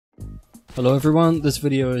Hello everyone, this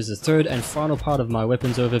video is the third and final part of my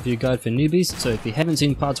weapons overview guide for newbies, so if you haven't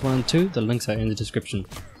seen parts 1 and 2, the links are in the description.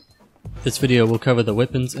 This video will cover the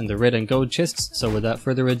weapons in the red and gold chests, so without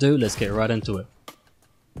further ado, let's get right into it.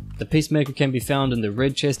 The Peacemaker can be found in the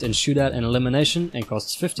red chest in Shootout and Elimination and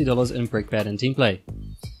costs $50 in Brickbat and Team Play.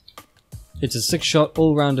 It's a 6-shot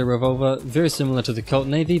all-rounder revolver, very similar to the Colt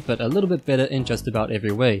Navy, but a little bit better in just about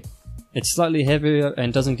every way. It's slightly heavier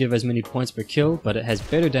and doesn't give as many points per kill, but it has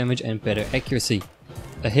better damage and better accuracy.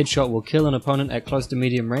 A headshot will kill an opponent at close to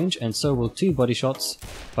medium range, and so will 2 body shots,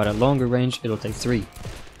 but at longer range it'll take 3.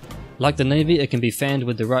 Like the Navy, it can be fanned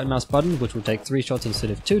with the right mouse button, which will take 3 shots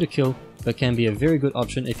instead of 2 to kill, but can be a very good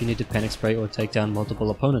option if you need to panic spray or take down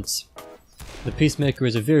multiple opponents. The Peacemaker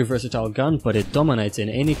is a very versatile gun, but it dominates in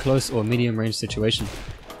any close or medium range situation.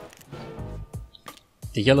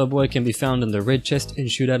 The Yellow Boy can be found in the red chest in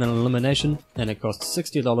Shootout and Elimination, and it costs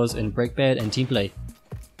 $60 in Breakbad and Team Play.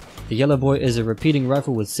 The Yellow Boy is a repeating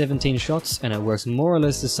rifle with 17 shots, and it works more or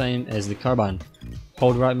less the same as the carbine.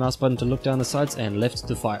 Hold right mouse button to look down the sights and left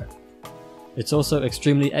to fire. It's also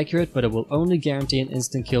extremely accurate, but it will only guarantee an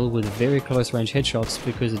instant kill with very close range headshots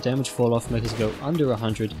because the damage fall off makes it go under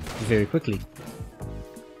 100 very quickly.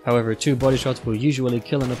 However, 2 body shots will usually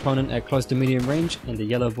kill an opponent at close to medium range, and the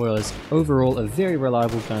Yellow Boy is overall a very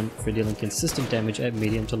reliable gun for dealing consistent damage at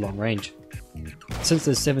medium to long range. Since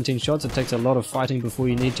there's 17 shots, it takes a lot of fighting before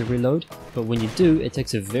you need to reload, but when you do, it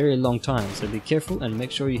takes a very long time, so be careful and make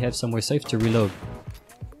sure you have somewhere safe to reload.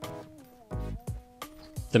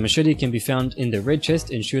 The Machete can be found in the red chest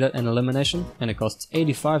in Shootout and Elimination, and it costs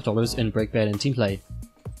 $85 in Breakbad and Team Play.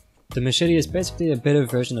 The Machete is basically a better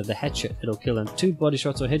version of the Hatchet. It'll kill in 2 body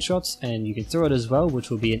shots or headshots, and you can throw it as well, which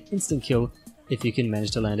will be an instant kill if you can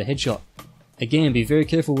manage to land a headshot. Again, be very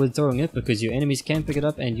careful with throwing it because your enemies can pick it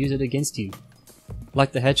up and use it against you.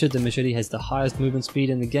 Like the Hatchet, the Machete has the highest movement speed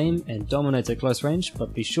in the game and dominates at close range,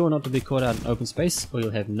 but be sure not to be caught out in open space or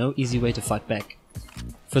you'll have no easy way to fight back.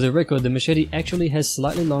 For the record, the Machete actually has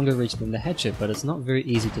slightly longer reach than the Hatchet, but it's not very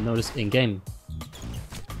easy to notice in game.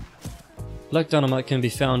 Black Dynamite can be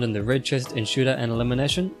found in the red chest in Shootout and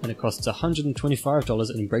Elimination, and it costs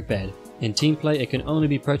 $125 in Breakbad. In Team Play, it can only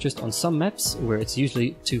be purchased on some maps, where it's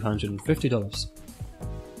usually $250.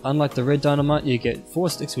 Unlike the red Dynamite, you get 4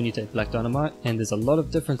 sticks when you take Black Dynamite, and there's a lot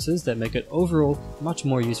of differences that make it overall much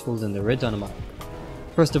more useful than the red Dynamite.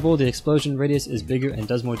 First of all, the explosion radius is bigger and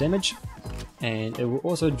does more damage, and it will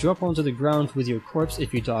also drop onto the ground with your corpse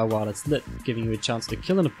if you die while it's lit, giving you a chance to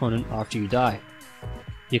kill an opponent after you die.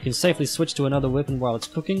 You can safely switch to another weapon while it's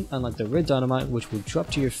cooking, unlike the red Dynamite, which will drop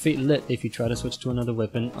to your feet lit if you try to switch to another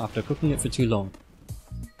weapon after cooking it for too long.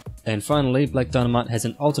 And finally, Black Dynamite has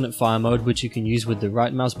an alternate fire mode which you can use with the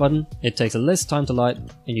right mouse button. It takes less time to light,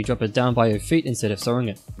 and you drop it down by your feet instead of throwing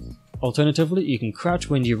it. Alternatively, you can crouch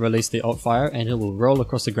when you release the alt fire and it will roll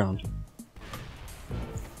across the ground.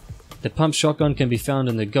 The Pump Shotgun can be found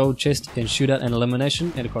in the gold chest in Shootout and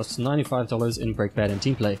Elimination, and it costs $95 in Breakbad and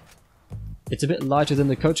Team Play. It's a bit lighter than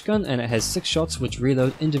the Coach Gun, and it has 6 shots which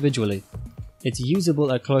reload individually. It's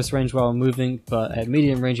usable at close range while moving, but at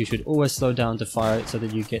medium range you should always slow down to fire it so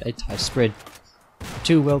that you get a tight spread.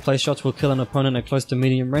 2 well-placed shots will kill an opponent at close to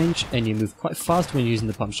medium range, and you move quite fast when using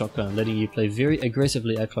the Pump Shotgun, letting you play very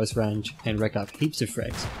aggressively at close range and rack up heaps of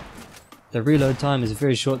frags. The reload time is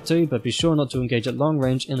very short too, but be sure not to engage at long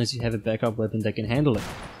range unless you have a backup weapon that can handle it.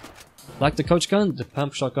 Like the Coach Gun, the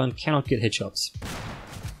Pump Shotgun cannot get headshots.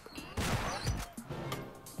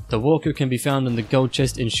 The Walker can be found in the gold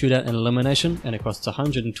chest in Shootout and Elimination, and it costs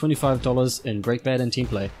 $125 in Breakbad and Team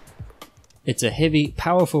Play. It's a heavy,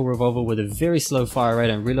 powerful revolver with a very slow fire rate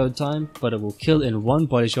and reload time, but it will kill in 1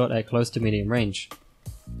 body shot at close to medium range.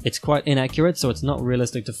 It's quite inaccurate, so it's not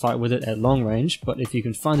realistic to fight with it at long range, but if you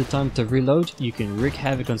can find the time to reload, you can wreak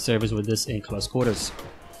havoc on servers with this in close quarters.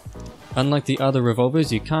 Unlike the other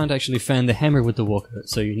revolvers, you can't actually fan the hammer with the Walker,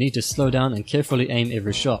 so you need to slow down and carefully aim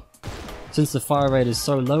every shot. Since the fire rate is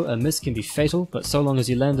so low, a miss can be fatal, but so long as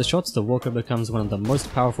you land the shots, the Walker becomes one of the most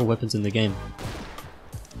powerful weapons in the game.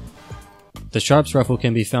 The Sharps Rifle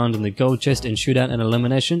can be found in the gold chest in Shootout and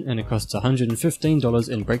Elimination, and it costs $115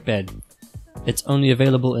 in Breakbad. It's only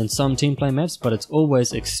available in some Team Play maps, but it's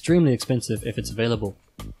always extremely expensive if it's available.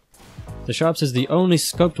 The Sharps is the only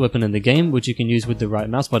scoped weapon in the game, which you can use with the right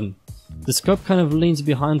mouse button. The scope kind of leans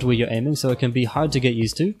behind where you're aiming, so it can be hard to get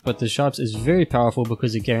used to, but the Sharps is very powerful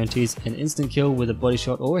because it guarantees an instant kill with a body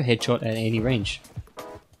shot or a headshot at any range.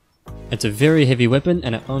 It's a very heavy weapon,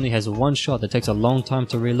 and it only has 1 shot that takes a long time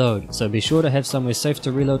to reload, so be sure to have somewhere safe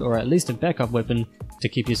to reload or at least a backup weapon to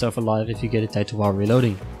keep yourself alive if you get attacked while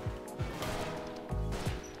reloading.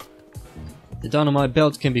 The dynamite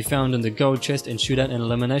belt can be found in the gold chest in shootout and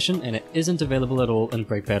elimination, and it isn't available at all in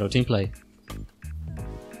break battle team play.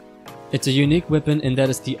 It's a unique weapon in that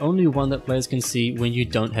it's the only one that players can see when you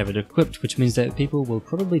don't have it equipped, which means that people will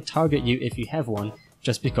probably target you if you have one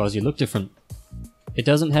just because you look different. It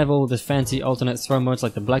doesn't have all the fancy alternate throw modes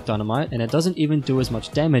like the black dynamite, and it doesn't even do as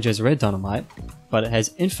much damage as red dynamite, but it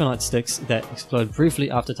has infinite sticks that explode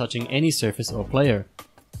briefly after touching any surface or player.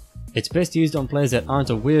 It's best used on players that aren't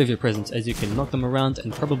aware of your presence, as you can knock them around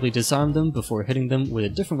and probably disarm them before hitting them with a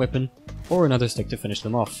different weapon or another stick to finish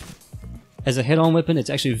them off. As a head-on weapon, it's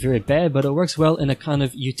actually very bad, but it works well in a kind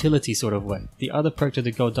of utility sort of way. The other perk to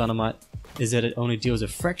the gold dynamite is that it only deals a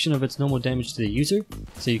fraction of its normal damage to the user,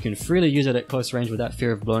 so you can freely use it at close range without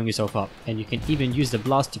fear of blowing yourself up, and you can even use the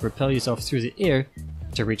blast to propel yourself through the air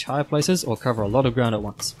to reach higher places or cover a lot of ground at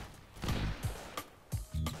once.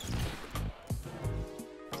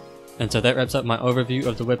 And so that wraps up my overview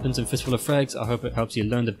of the weapons in Fistful of Frags. I hope it helps you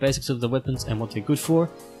learn the basics of the weapons and what they're good for,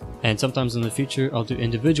 and sometimes in the future I'll do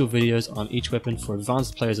individual videos on each weapon for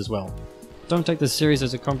advanced players as well. Don't take this series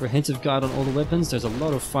as a comprehensive guide on all the weapons, there's a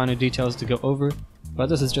lot of finer details to go over, but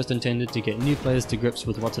this is just intended to get new players to grips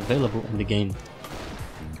with what's available in the game.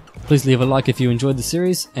 Please leave a like if you enjoyed the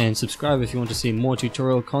series, and subscribe if you want to see more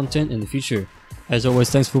tutorial content in the future. As always,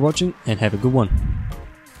 thanks for watching, and have a good one.